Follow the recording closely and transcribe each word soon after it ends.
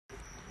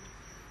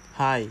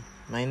Hi,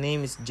 my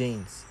name is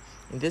James.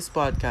 In this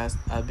podcast,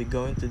 I'll be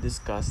going to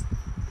discuss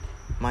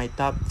my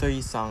top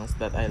 3 songs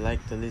that I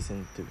like to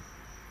listen to.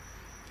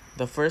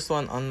 The first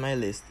one on my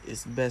list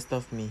is Best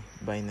of Me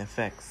by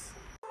Nefex.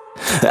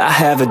 I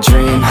have a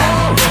dream,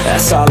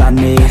 that's all I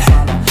need.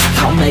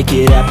 I'll make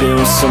it happen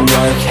with some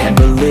work and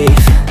belief.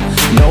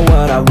 Know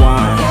what I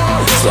want,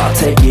 so I'll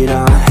take it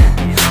on.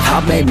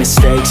 I've made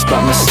mistakes,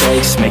 but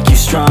mistakes make you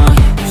strong.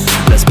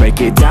 Let's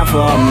break it down for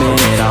a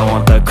minute. I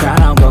want the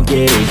crown, I'm gon'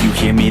 get it. You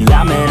hear me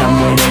loud, man, I'm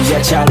winning.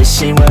 Yeah, Charlie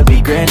Sheen will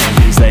be grinning.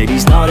 These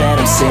ladies know that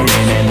I'm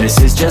sinning, and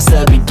this is just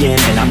the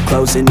beginning. I'm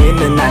closing in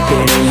the ninth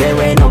inning. There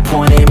ain't no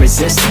point in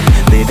resisting.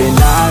 Living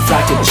life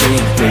like a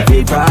dream, live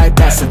it right,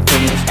 that's the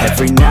thing.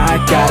 Every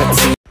night, got a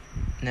team.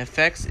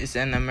 Nefex is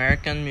an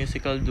American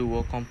musical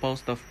duo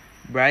composed of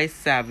Bryce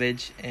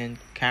Savage and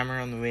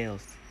Cameron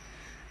Wales.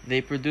 They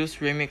produce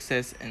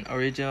remixes and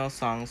original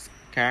songs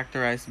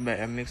characterized by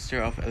a mixture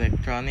of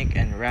electronic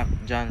and rap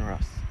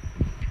genres.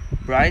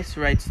 Bryce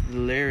writes the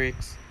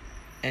lyrics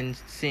and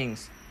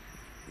sings,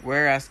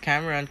 whereas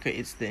Cameron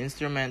creates the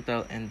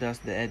instrumental and does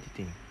the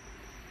editing.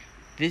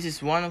 This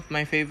is one of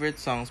my favorite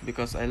songs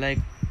because I like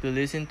to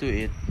listen to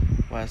it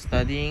while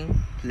studying,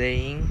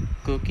 playing,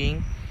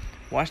 cooking,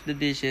 wash the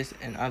dishes,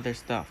 and other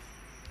stuff.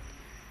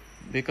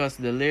 Because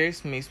the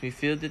lyrics makes me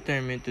feel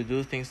determined to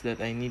do things that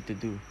I need to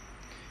do.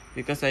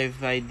 Because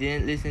if I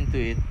didn't listen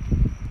to it,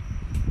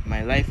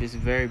 my life is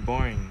very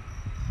boring.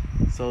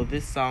 So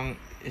this song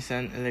is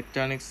an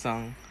electronic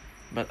song,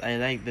 but I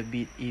like the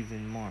beat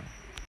even more.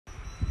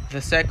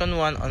 The second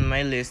one on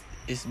my list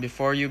is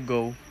Before You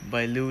Go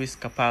by Lewis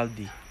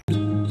Capaldi.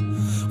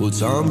 Well,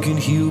 time can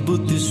heal,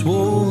 but this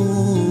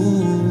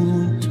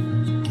won't.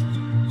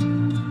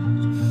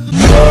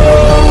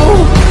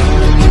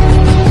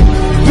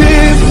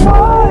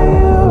 Before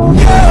you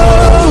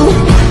go,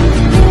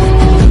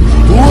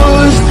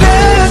 was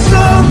there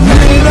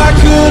something I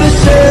could have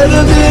said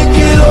to make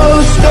it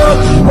all stop?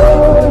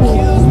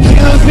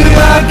 Kills me,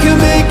 I can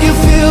make you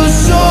feel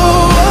so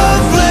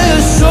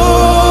worthless, so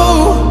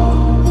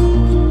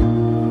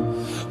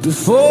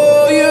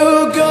before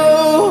you go.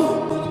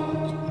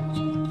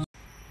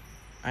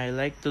 I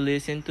like to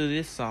listen to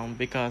this song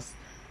because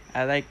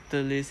I like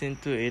to listen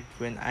to it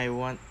when I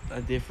want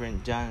a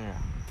different genre.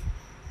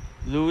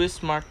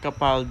 Lewis Mark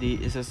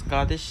Capaldi is a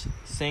Scottish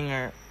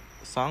singer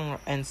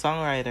and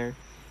songwriter.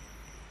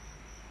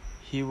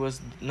 He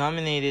was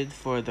nominated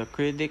for the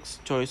Critics'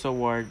 Choice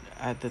Award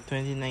at the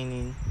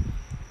 2019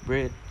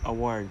 Brit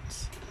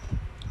Awards.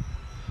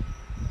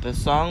 The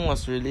song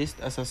was released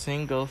as a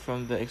single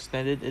from the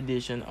extended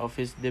edition of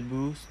his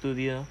debut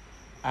studio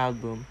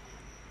album,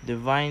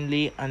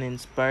 Divinely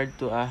Uninspired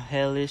to a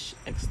Hellish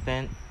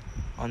Extent,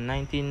 on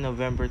 19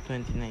 November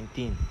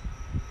 2019.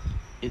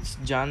 Its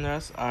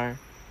genres are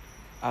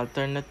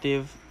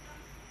alternative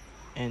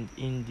and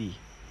indie.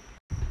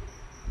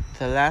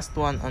 The last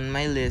one on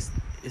my list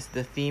is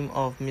the theme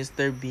of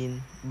Mr.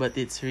 Bean, but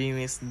it's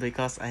remixed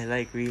because I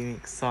like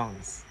remix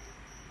songs.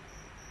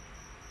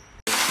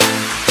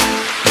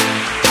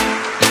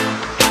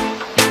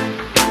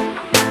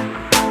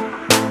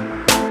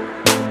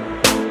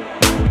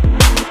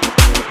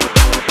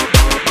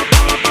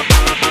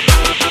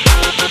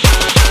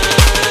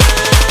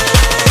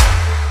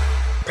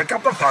 Pick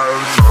up the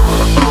phone.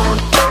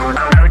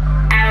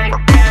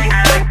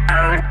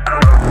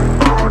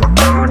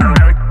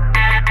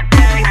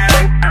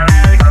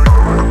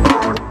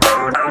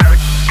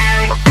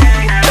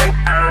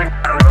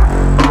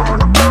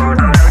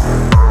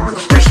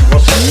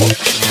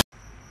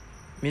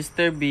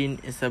 Mr. Bean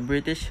is a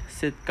British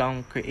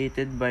sitcom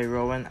created by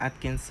Rowan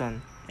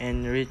Atkinson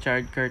and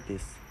Richard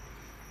Curtis,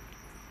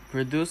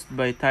 produced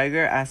by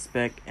Tiger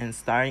Aspect and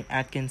starring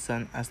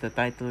Atkinson as the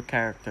title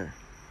character.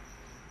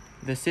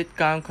 The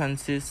sitcom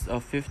consists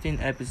of 15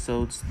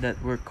 episodes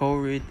that were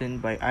co-written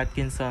by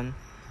Atkinson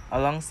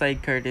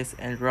alongside Curtis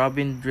and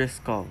Robin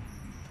Driscoll.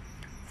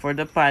 For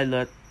the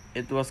pilot,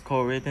 it was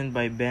co-written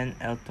by Ben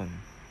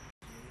Elton.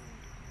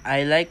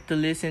 I like to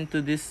listen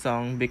to this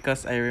song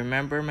because I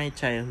remember my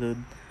childhood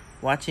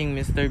watching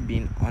Mr.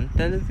 Bean on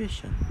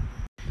television.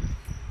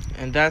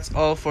 And that's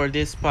all for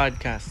this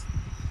podcast.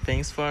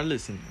 Thanks for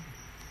listening.